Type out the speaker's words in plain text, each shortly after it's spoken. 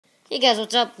Hey guys,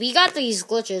 what's up? We got these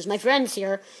glitches. My friend's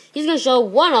here. He's going to show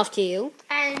one off to you.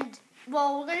 And,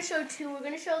 well, we're going to show two. We're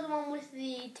going to show the one with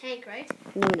the tank, right?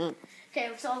 No, we're not.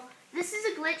 Okay, so this is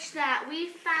a glitch that we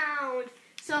found.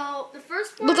 So, the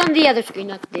first one... Look on the other screen,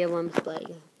 not the other one. But,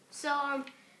 yeah. So,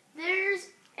 there's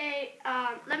a...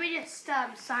 let me just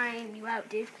sign you out,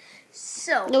 dude.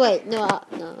 So... No, wait. No.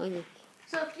 Okay.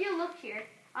 So, if you look here,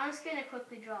 I'm just going to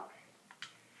quickly drop.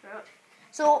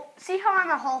 So, see how I'm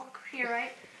a Hulk here,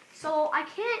 right? So, I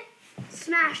can't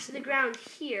smash to the ground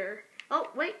here. Oh,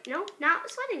 wait, no, now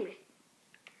it's letting me.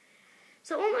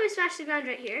 So, it won't let me smash the ground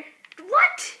right here.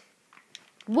 What?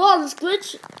 Whoa, this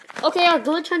glitch. Okay, our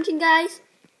glitch hunting guys.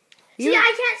 See,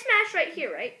 I can't smash right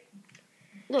here, right?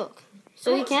 Look.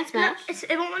 So you can't smash? No,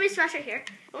 it won't let me smash right here.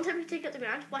 It won't let me take out the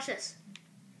ground. Watch this.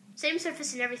 Same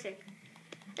surface and everything.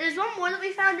 And there's one more that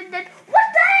we found and then, what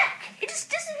the heck? It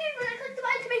just disappeared when I clicked the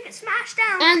button to make it smash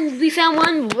down. And we found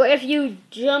one where if you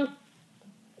jump,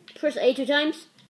 press A 2 times.